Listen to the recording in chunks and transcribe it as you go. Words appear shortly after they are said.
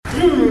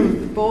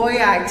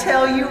Boy, I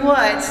tell you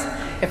what,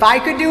 if I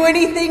could do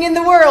anything in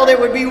the world, it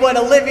would be what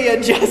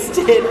Olivia just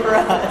did for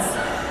us.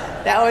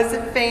 That was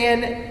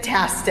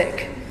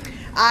fantastic.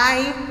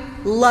 I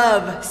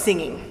love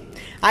singing.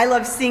 I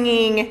love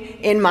singing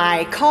in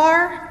my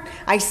car.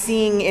 I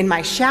sing in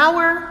my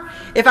shower.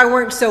 If I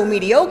weren't so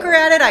mediocre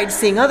at it, I'd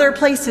sing other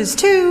places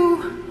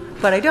too,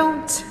 but I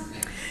don't.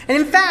 And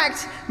in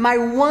fact, my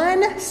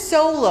one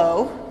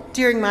solo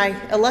during my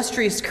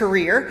illustrious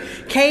career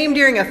came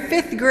during a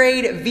 5th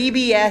grade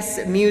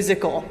VBS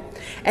musical.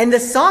 And the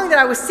song that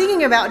I was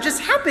singing about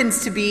just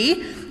happens to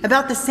be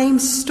about the same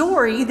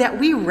story that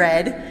we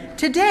read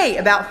today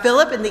about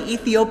Philip and the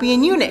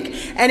Ethiopian eunuch.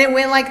 And it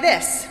went like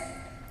this.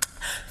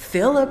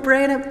 Philip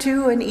ran up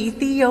to an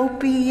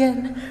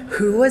Ethiopian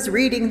who was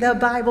reading the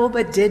Bible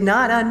but did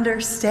not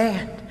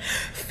understand.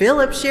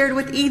 Philip shared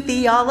with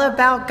Ethi all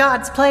about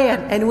God's plan,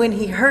 and when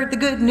he heard the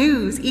good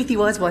news, Ethi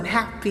was one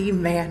happy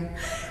man.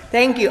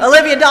 Thank you.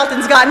 Olivia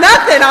Dalton's got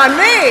nothing on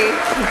me.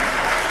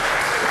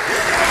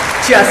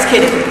 Just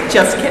kidding.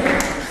 Just kidding.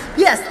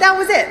 Yes, that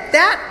was it.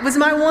 That was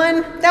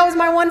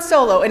my one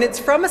solo, and it's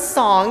from a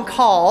song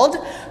called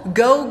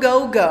Go,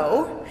 Go,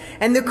 Go.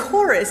 And the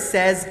chorus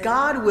says,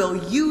 God will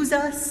use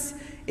us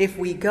if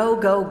we go,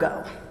 go,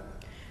 go.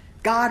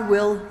 God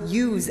will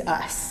use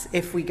us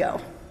if we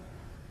go.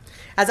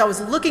 As I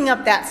was looking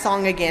up that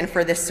song again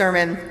for this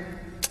sermon,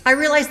 I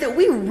realized that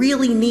we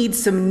really need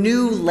some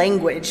new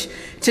language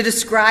to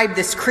describe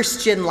this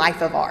Christian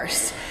life of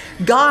ours.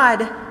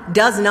 God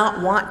does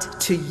not want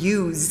to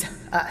use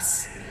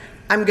us.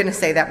 I'm going to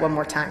say that one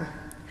more time.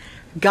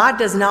 God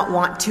does not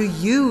want to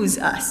use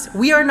us.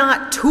 We are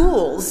not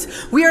tools.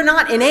 We are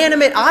not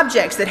inanimate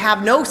objects that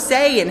have no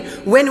say in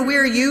when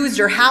we're used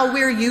or how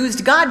we're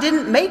used. God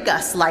didn't make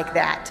us like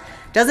that.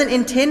 Doesn't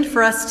intend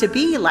for us to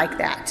be like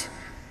that.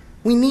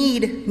 We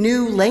need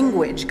new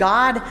language.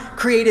 God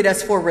created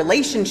us for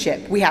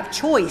relationship. We have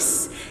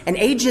choice and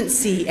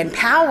agency and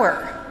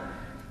power.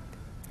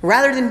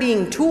 Rather than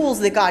being tools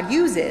that God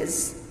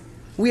uses,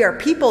 we are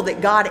people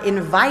that God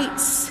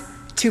invites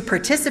to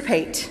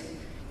participate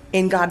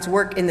in God's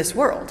work in this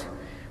world.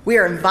 We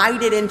are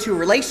invited into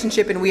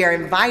relationship, and we are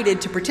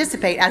invited to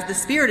participate as the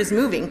Spirit is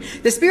moving.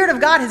 The Spirit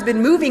of God has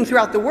been moving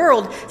throughout the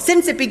world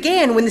since it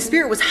began, when the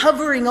Spirit was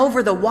hovering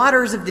over the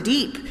waters of the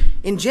deep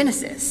in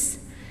Genesis.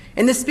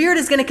 And the Spirit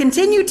is going to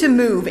continue to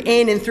move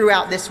in and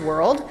throughout this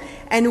world.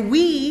 And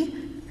we,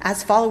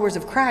 as followers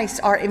of Christ,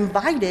 are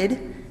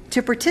invited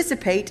to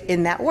participate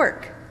in that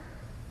work.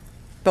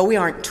 But we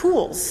aren't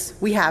tools.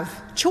 We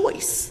have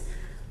choice.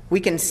 We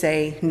can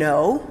say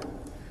no,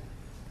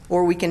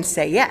 or we can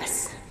say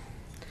yes.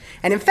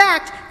 And in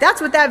fact,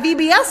 that's what that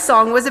VBS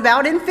song was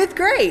about in 5th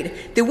grade,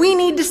 that we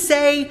need to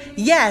say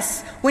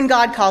yes when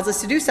God calls us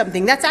to do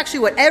something. That's actually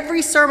what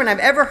every sermon I've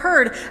ever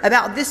heard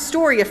about this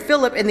story of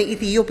Philip and the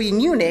Ethiopian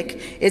eunuch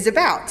is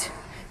about.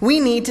 We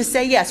need to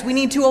say yes. We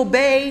need to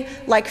obey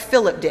like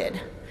Philip did.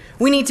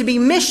 We need to be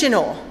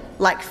missional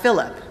like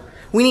Philip.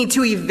 We need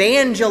to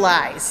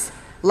evangelize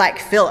like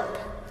Philip.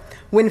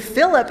 When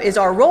Philip is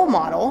our role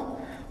model,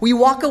 we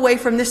walk away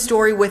from this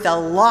story with a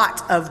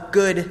lot of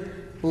good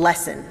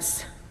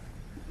lessons.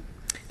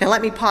 Now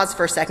let me pause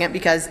for a second,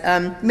 because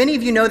many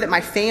of you know that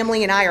my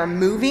family and I are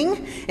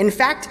moving. In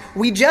fact,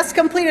 we just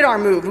completed our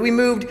move. We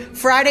moved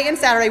Friday and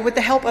Saturday with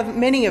the help of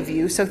many of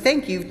you, so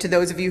thank you to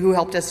those of you who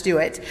helped us do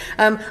it.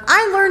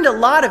 I learned a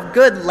lot of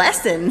good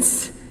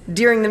lessons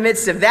during the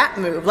midst of that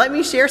move. Let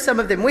me share some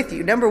of them with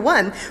you. Number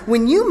one,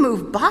 when you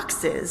move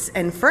boxes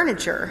and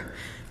furniture,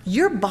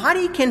 your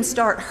body can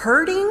start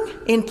hurting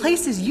in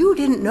places you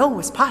didn't know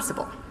was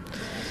possible.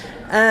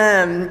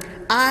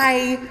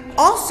 I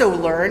also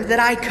learned that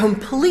I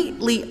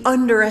completely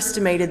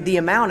underestimated the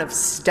amount of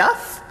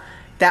stuff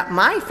that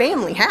my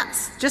family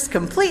has. Just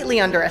completely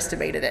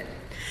underestimated it.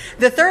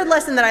 The third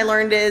lesson that I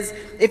learned is,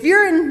 if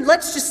you're in,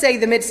 let's just say,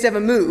 the midst of a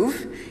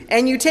move,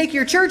 and you take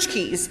your church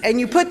keys and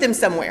you put them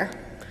somewhere,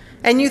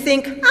 and you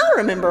think, I'll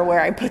remember where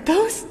I put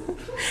those.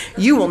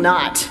 You will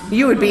not.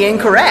 You would be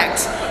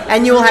incorrect.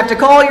 And you will have to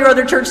call your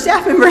other church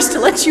staff members to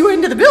let you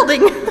into the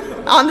building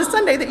on the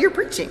Sunday that you're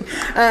preaching.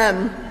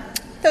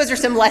 Those are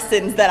some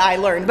lessons that I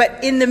learned.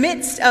 But in the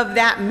midst of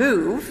that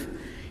move,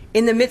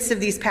 in the midst of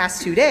these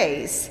past 2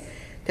 days,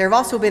 there have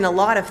also been a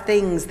lot of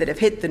things that have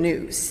hit the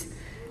news.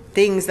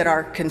 Things that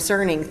are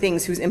concerning,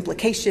 things whose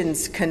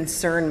implications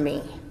concern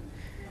me.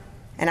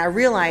 And I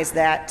realize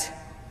that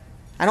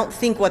I don't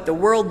think what the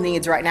world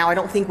needs right now, I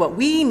don't think what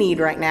we need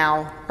right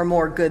now are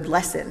more good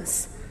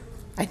lessons.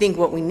 I think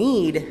what we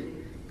need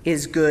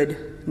is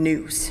good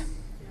news.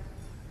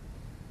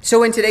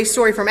 So in today's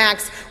story from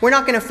Acts, we're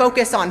not going to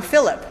focus on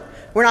Philip.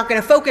 We're not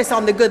going to focus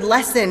on the good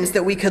lessons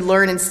that we could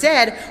learn.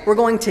 Instead, we're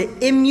going to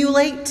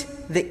emulate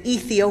the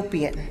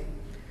Ethiopian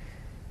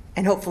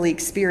and hopefully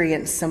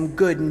experience some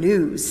good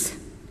news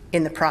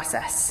in the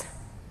process.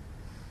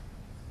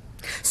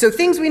 So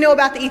things we know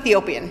about the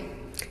Ethiopian.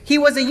 He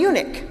was a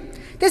eunuch.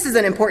 This is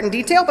an important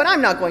detail, but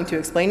I'm not going to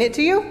explain it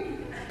to you.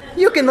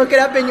 You can look it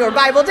up in your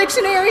Bible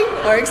dictionary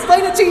or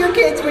explain it to your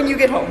kids when you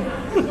get home.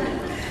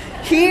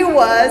 He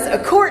was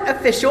a court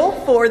official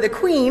for the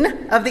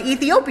queen of the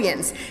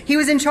Ethiopians. He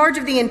was in charge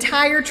of the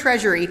entire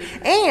treasury,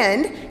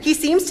 and he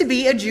seems to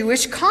be a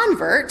Jewish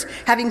convert,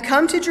 having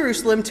come to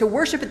Jerusalem to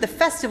worship at the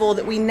festival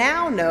that we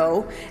now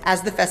know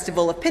as the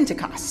Festival of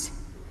Pentecost.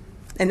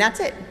 And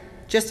that's it.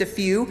 Just a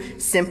few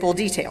simple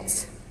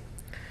details.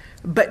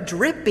 But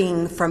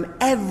dripping from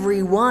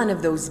every one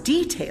of those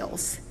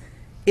details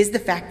is the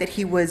fact that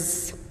he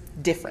was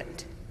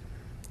different.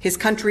 His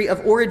country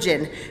of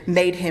origin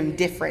made him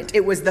different.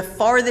 It was the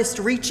farthest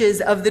reaches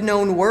of the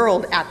known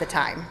world at the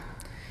time.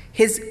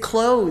 His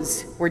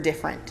clothes were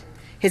different.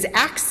 His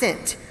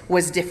accent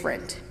was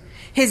different.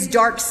 His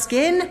dark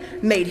skin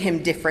made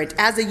him different.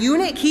 As a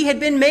eunuch, he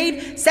had been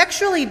made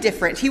sexually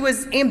different. He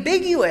was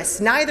ambiguous,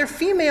 neither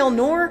female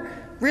nor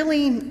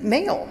really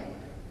male.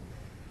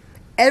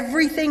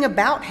 Everything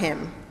about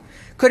him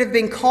could have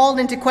been called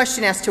into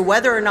question as to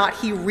whether or not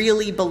he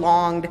really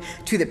belonged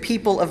to the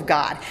people of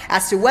God,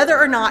 as to whether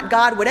or not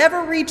God would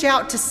ever reach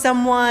out to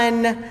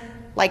someone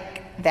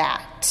like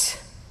that.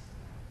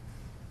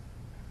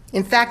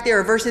 In fact, there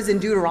are verses in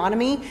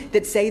Deuteronomy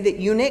that say that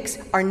eunuchs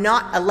are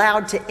not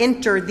allowed to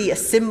enter the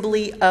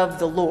assembly of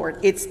the Lord.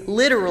 It's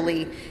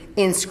literally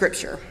in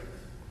Scripture.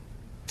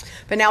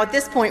 But now at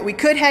this point, we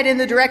could head in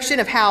the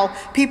direction of how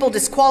people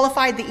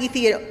disqualified the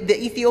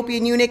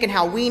Ethiopian eunuch and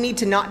how we need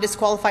to not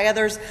disqualify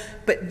others.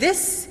 But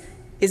this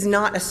is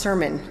not a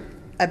sermon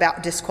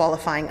about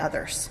disqualifying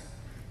others.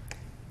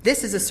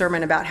 This is a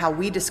sermon about how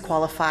we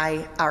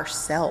disqualify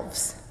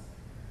ourselves.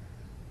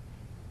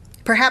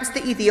 Perhaps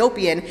the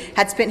Ethiopian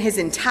had spent his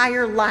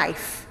entire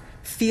life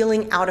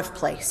feeling out of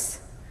place,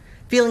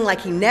 feeling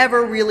like he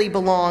never really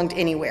belonged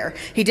anywhere.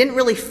 He didn't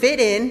really fit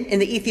in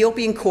the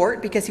Ethiopian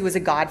court because he was a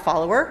God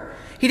follower.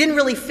 He didn't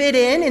really fit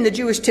in the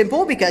Jewish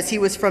temple because he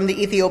was from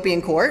the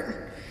Ethiopian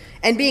court.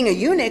 And being a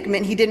eunuch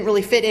meant he didn't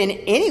really fit in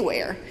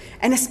anywhere,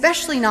 and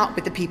especially not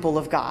with the people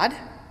of God.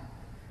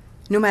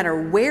 No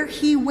matter where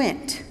he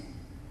went,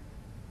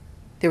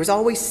 there was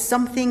always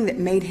something that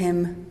made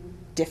him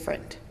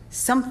different,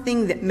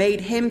 something that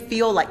made him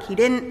feel like he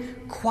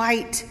didn't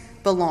quite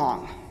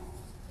belong.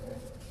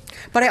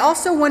 But I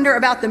also wonder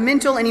about the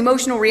mental and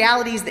emotional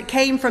realities that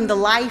came from the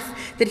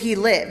life that he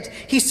lived.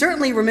 He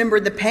certainly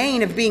remembered the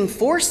pain of being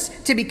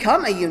forced to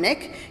become a eunuch.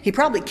 He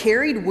probably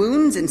carried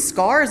wounds and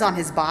scars on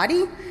his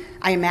body.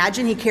 I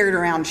imagine he carried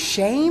around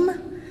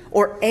shame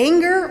or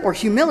anger or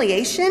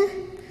humiliation.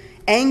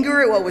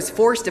 Anger at what was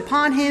forced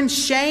upon him,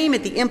 shame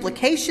at the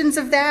implications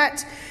of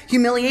that,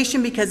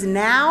 humiliation because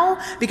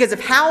of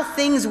how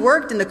things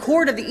worked in the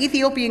court of the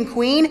Ethiopian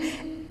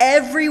queen,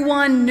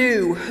 everyone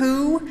knew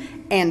who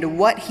and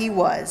what he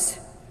was.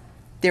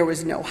 There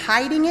was no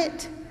hiding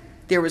it.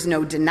 There was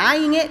no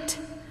denying it.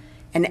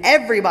 And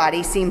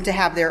everybody seemed to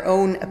have their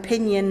own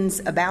opinions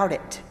about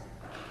it,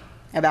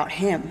 about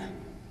him.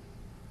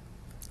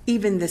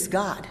 Even this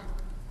God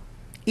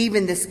he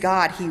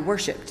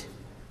worshiped,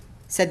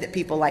 said that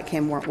people like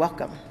him weren't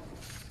welcome.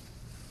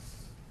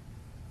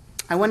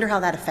 I wonder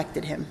how that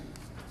affected him.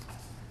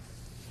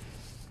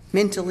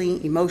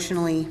 Mentally,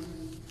 emotionally.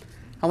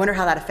 I wonder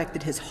how that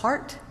affected his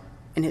heart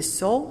and his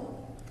soul.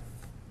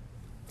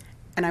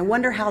 And I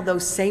wonder how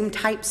those same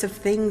types of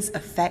things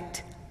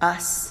affect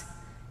us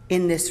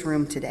in this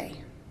room today.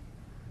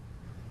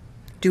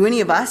 Do any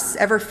of us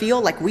ever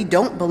feel like we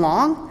don't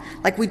belong?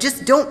 Like we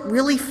just don't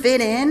really fit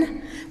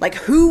in? Like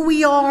who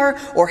we are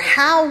or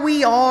how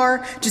we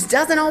are just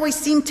doesn't always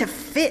seem to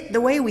fit the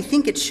way we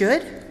think it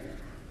should?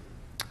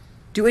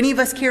 Do any of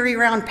us carry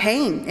around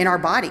pain in our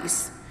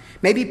bodies?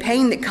 Maybe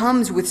pain that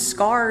comes with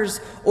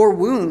scars or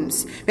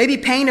wounds. Maybe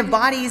pain of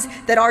bodies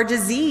that are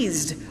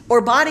diseased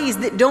or bodies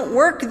that don't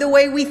work the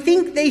way we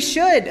think they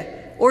should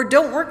or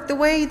don't work the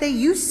way they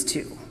used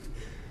to.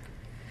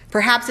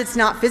 Perhaps it's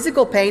not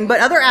physical pain, but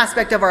other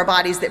aspects of our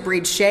bodies that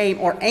breed shame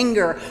or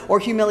anger or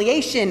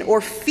humiliation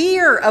or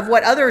fear of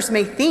what others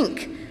may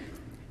think.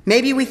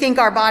 Maybe we think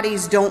our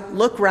bodies don't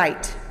look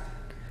right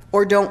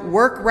or don't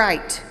work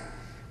right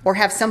or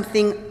have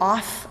something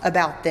off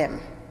about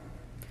them.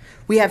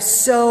 We have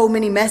so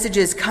many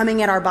messages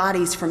coming at our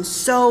bodies from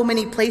so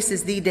many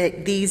places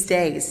these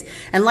days.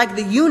 And like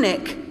the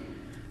eunuch,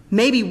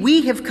 maybe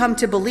we have come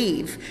to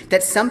believe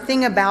that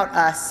something about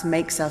us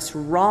makes us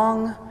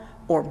wrong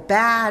or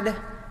bad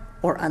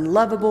or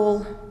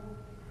unlovable.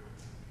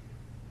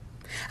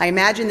 I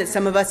imagine that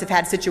some of us have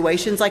had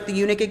situations like the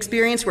eunuch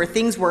experience where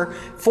things were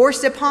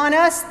forced upon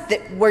us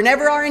that were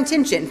never our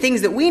intention,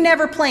 things that we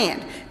never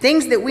planned,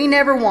 things that we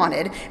never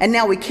wanted, and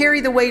now we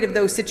carry the weight of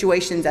those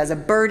situations as a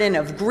burden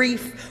of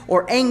grief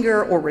or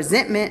anger or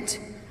resentment.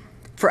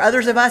 For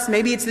others of us,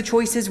 maybe it's the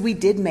choices we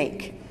did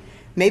make.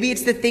 Maybe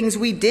it's the things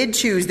we did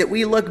choose that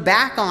we look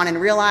back on and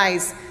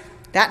realize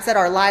that set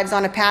our lives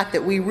on a path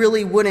that we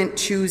really wouldn't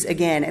choose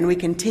again, and we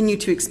continue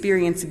to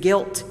experience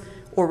guilt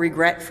or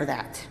regret for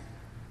that.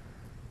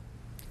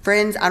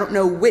 Friends, I don't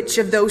know which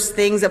of those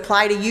things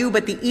apply to you,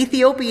 but the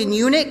Ethiopian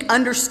eunuch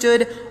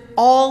understood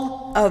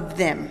all of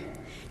them.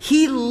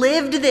 He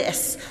lived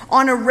this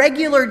on a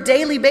regular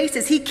daily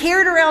basis. He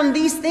carried around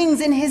these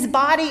things in his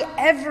body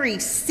every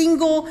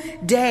single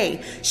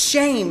day.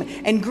 Shame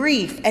and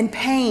grief and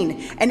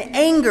pain and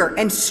anger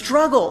and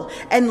struggle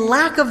and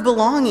lack of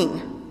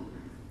belonging.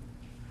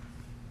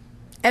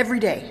 Every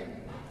day.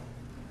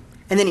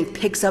 And then he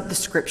picks up the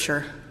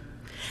scripture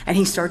and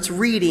he starts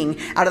reading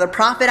out of the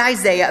prophet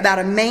Isaiah about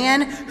a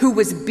man who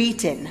was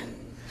beaten.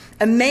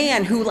 A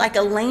man who, like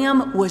a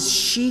lamb, was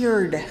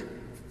sheared,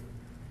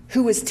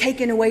 who was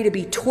taken away to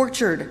be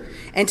tortured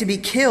and to be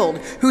killed,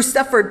 who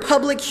suffered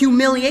public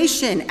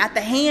humiliation at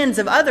the hands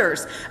of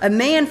others, a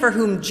man for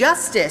whom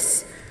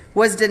justice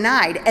was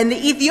denied. And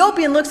the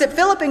Ethiopian looks at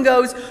Philip and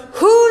goes,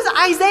 who's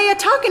Isaiah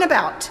talking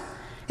about?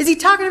 Is he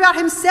talking about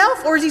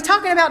himself or is he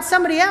talking about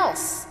somebody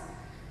else?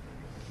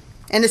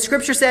 And the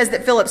scripture says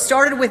that Philip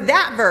started with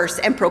that verse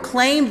and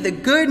proclaimed the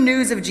good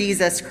news of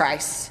Jesus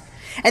Christ.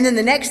 And then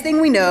the next thing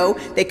we know,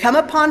 they come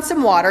upon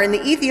some water, and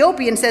the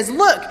Ethiopian says,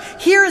 look,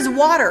 here is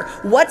water.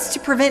 What's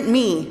to prevent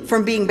me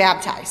from being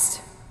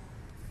baptized?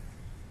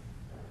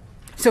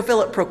 So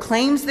Philip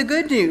proclaims the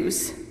good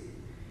news,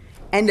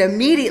 and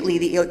immediately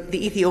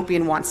the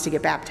Ethiopian wants to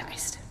get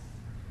baptized.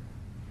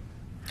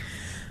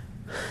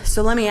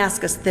 So let me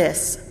ask us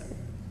this.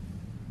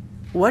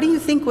 What do you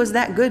think was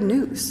that good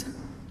news?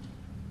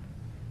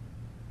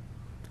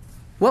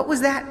 What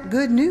was that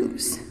good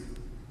news?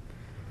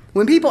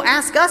 When people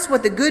ask us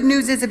what the good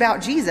news is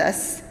about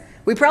Jesus,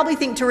 we probably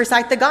think to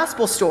recite the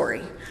gospel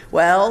story.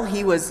 Well,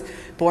 he was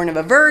born of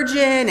a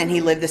virgin, and he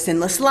lived a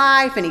sinless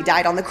life, and he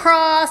died on the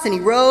cross, and he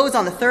rose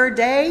on the third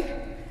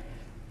day.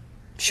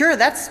 Sure,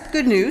 that's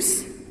good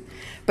news.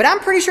 But I'm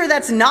pretty sure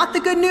that's not the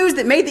good news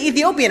that made the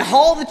Ethiopian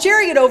haul the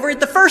chariot over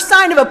at the first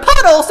sign of a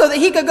puddle so that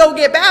he could go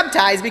get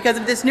baptized because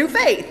of this new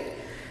faith.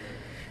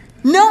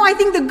 No, I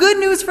think the good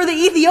news for the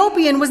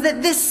Ethiopian was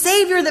that this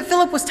Savior that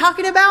Philip was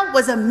talking about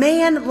was a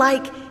man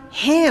like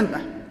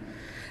him.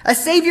 A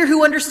Savior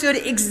who understood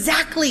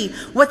exactly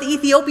what the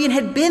Ethiopian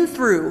had been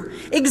through,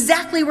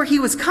 exactly where he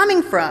was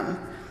coming from.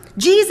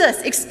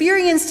 Jesus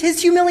experienced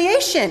his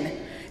humiliation.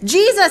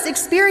 Jesus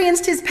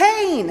experienced his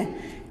pain.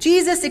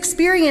 Jesus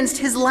experienced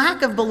his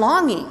lack of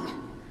belonging.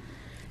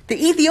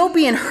 The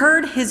Ethiopian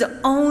heard his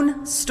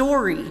own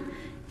story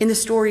in the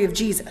story of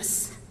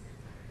Jesus.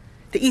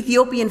 The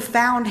Ethiopian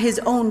found his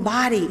own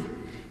body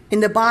in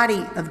the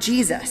body of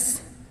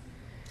Jesus.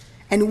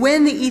 And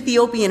when the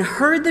Ethiopian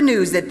heard the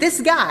news that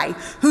this guy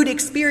who'd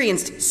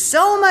experienced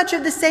so much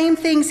of the same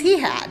things he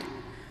had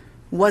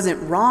wasn't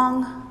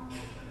wrong,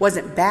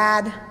 wasn't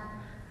bad,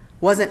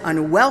 wasn't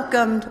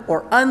unwelcomed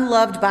or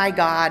unloved by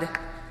God,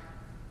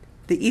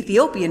 the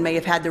Ethiopian may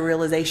have had the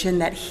realization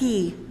that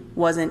he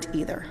wasn't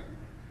either.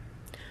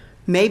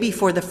 Maybe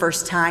for the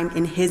first time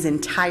in his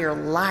entire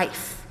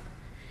life,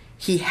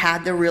 he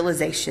had the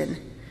realization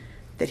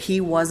that he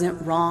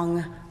wasn't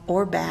wrong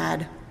or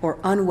bad or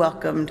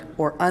unwelcomed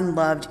or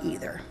unloved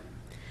either.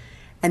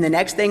 And the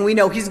next thing we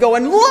know, he's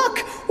going, look,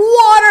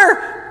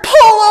 water,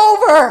 pull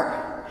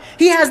over.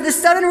 He has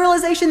this sudden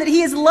realization that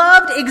he is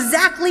loved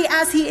exactly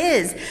as he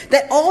is,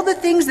 that all the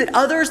things that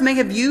others may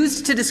have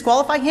used to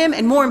disqualify him,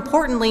 and more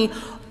importantly,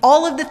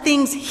 all of the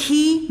things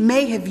he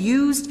may have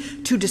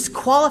used to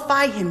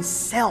disqualify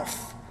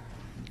himself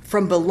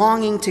from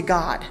belonging to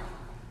God,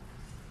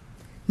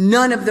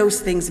 none of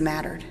those things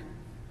mattered.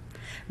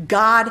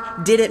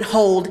 God didn't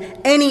hold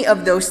any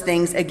of those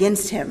things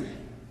against him.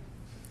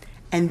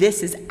 And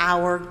this is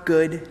our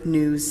good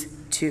news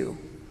too.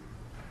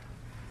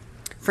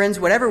 Friends,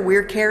 whatever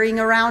we're carrying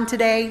around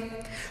today,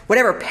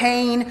 whatever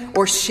pain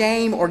or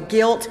shame or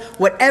guilt,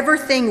 whatever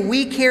thing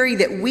we carry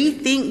that we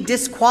think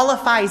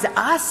disqualifies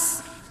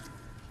us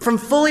from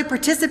fully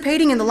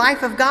participating in the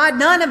life of God,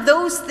 none of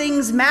those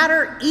things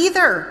matter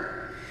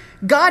either.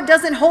 God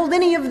doesn't hold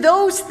any of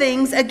those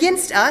things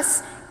against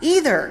us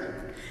either.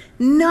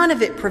 None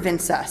of it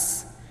prevents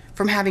us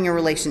from having a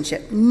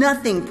relationship.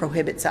 Nothing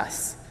prohibits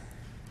us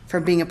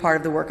from being a part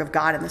of the work of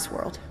God in this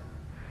world.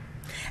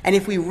 And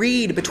if we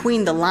read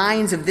between the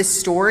lines of this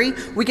story,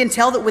 we can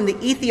tell that when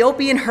the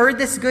Ethiopian heard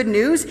this good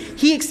news,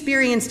 he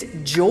experienced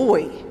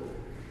joy.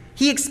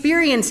 He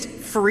experienced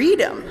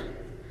freedom.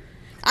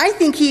 I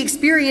think he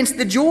experienced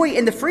the joy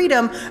and the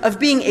freedom of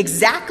being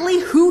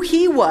exactly who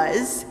he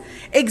was,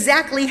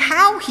 exactly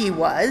how he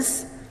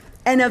was,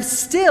 and of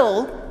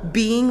still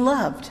being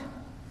loved,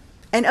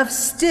 and of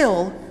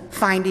still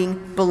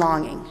finding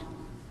belonging.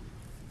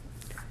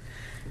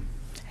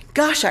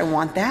 Gosh, I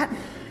want that.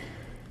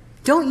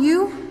 Don't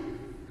you?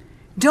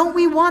 Don't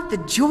we want the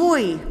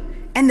joy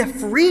and the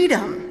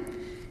freedom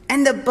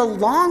and the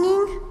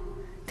belonging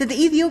that the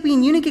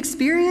Ethiopian eunuch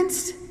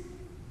experienced?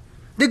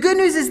 The good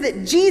news is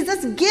that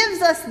Jesus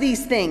gives us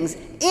these things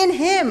in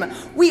him.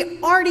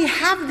 We already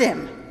have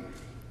them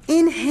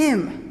in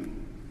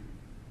him.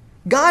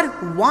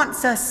 God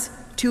wants us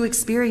to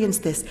experience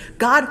this.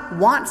 God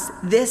wants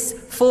this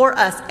for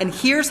us. And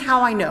here's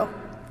how I know.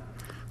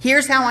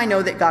 Here's how I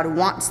know that God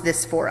wants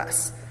this for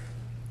us.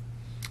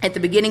 At the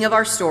beginning of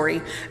our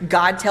story,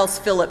 God tells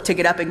Philip to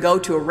get up and go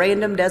to a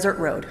random desert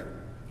road.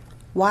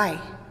 Why?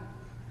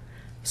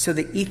 so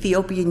the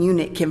Ethiopian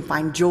eunuch can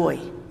find joy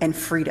and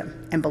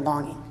freedom and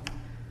belonging.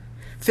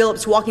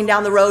 Philip's walking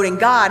down the road and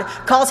God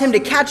calls him to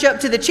catch up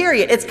to the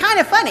chariot. It's kind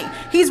of funny.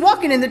 He's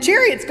walking in the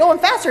chariot, it's going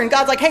faster, and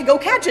God's like, hey, go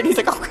catch it. He's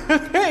like,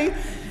 okay.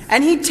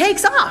 And he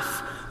takes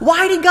off.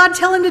 Why did God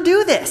tell him to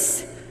do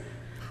this?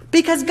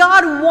 Because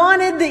God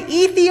wanted the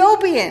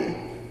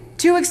Ethiopian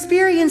to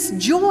experience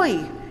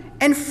joy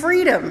and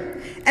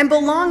freedom and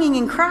belonging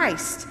in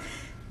Christ.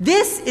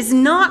 This is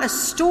not a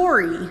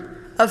story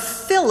of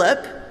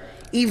Philip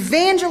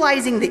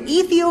evangelizing the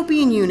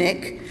Ethiopian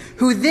eunuch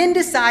who then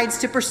decides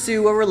to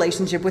pursue a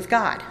relationship with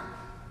God.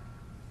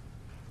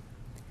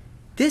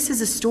 This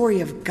is a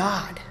story of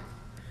God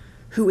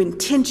who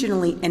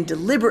intentionally and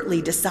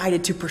deliberately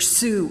decided to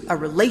pursue a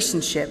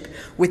relationship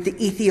with the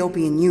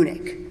Ethiopian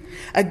eunuch.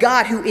 A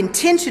God who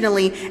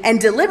intentionally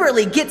and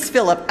deliberately gets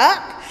Philip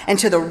up and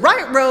to the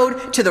right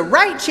road, to the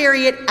right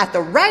chariot at the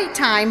right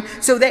time,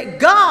 so that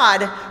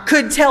God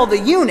could tell the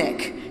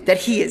eunuch that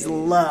he is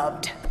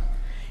loved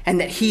and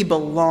that he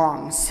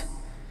belongs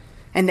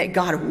and that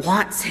God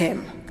wants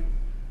him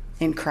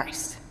in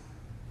Christ.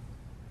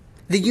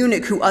 The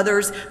eunuch who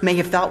others may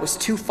have thought was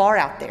too far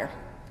out there,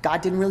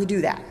 God didn't really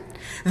do that.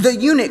 The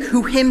eunuch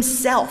who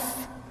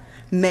himself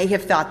may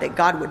have thought that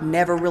God would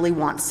never really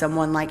want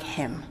someone like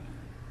him.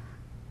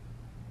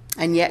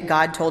 And yet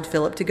God told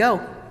Philip to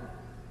go.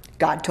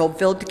 God told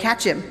Philip to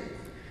catch him.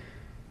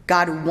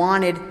 God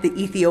wanted the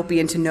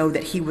Ethiopian to know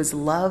that he was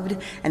loved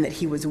and that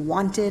he was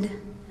wanted.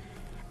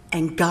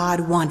 And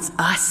God wants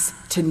us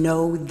to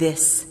know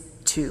this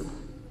too.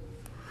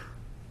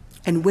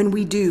 And when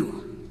we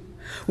do,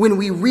 when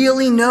we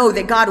really know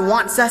that God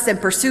wants us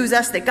and pursues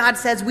us, that God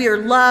says we are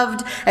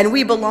loved and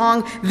we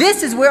belong,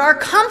 this is where our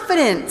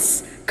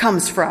confidence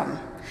comes from.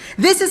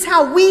 This is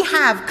how we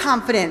have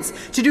confidence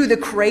to do the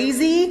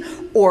crazy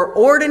or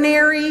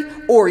ordinary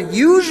or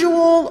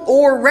usual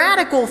or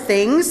radical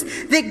things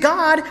that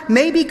God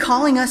may be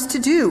calling us to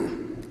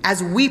do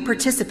as we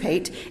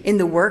participate in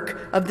the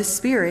work of the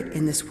Spirit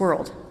in this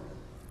world.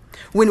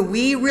 When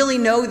we really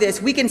know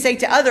this, we can say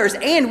to others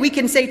and we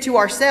can say to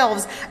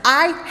ourselves,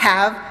 I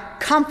have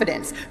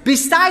confidence.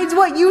 Besides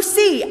what you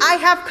see, I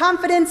have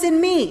confidence in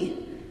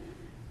me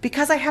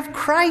because I have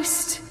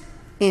Christ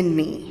in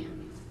me.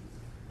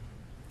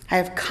 I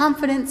have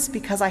confidence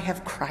because I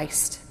have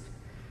Christ.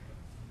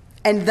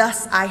 And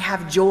thus I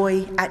have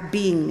joy at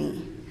being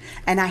me.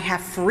 And I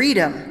have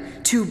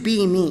freedom to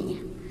be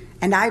me.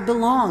 And I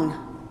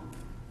belong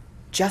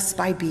just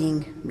by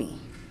being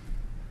me.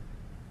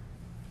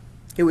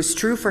 It was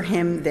true for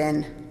him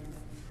then,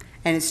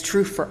 and it's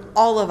true for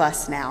all of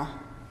us now.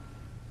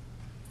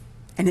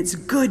 And it's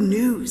good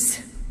news.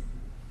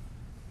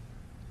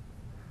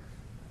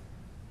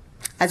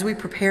 As we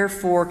prepare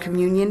for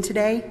communion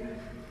today,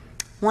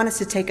 I want us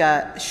to take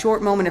a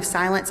short moment of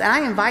silence, and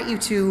I invite you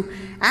to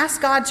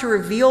ask God to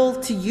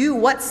reveal to you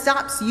what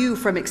stops you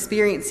from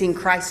experiencing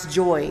Christ's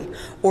joy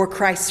or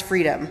Christ's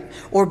freedom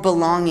or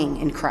belonging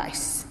in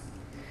Christ.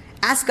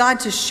 Ask God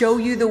to show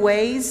you the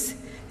ways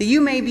that you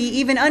may be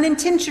even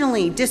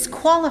unintentionally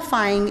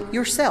disqualifying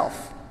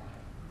yourself.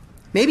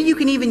 Maybe you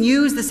can even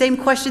use the same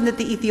question that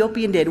the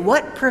Ethiopian did.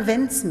 What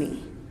prevents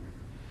me?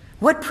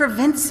 What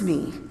prevents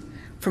me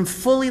from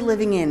fully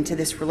living into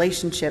this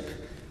relationship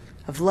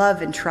of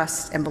love and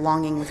trust and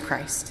belonging with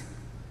Christ?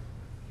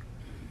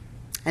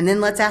 And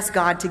then let's ask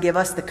God to give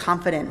us the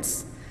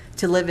confidence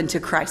to live into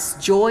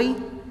Christ's joy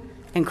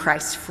and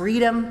Christ's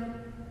freedom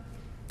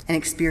and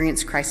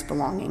experience Christ's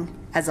belonging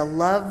as a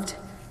loved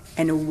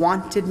and a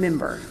wanted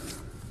member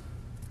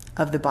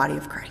of the body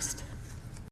of Christ.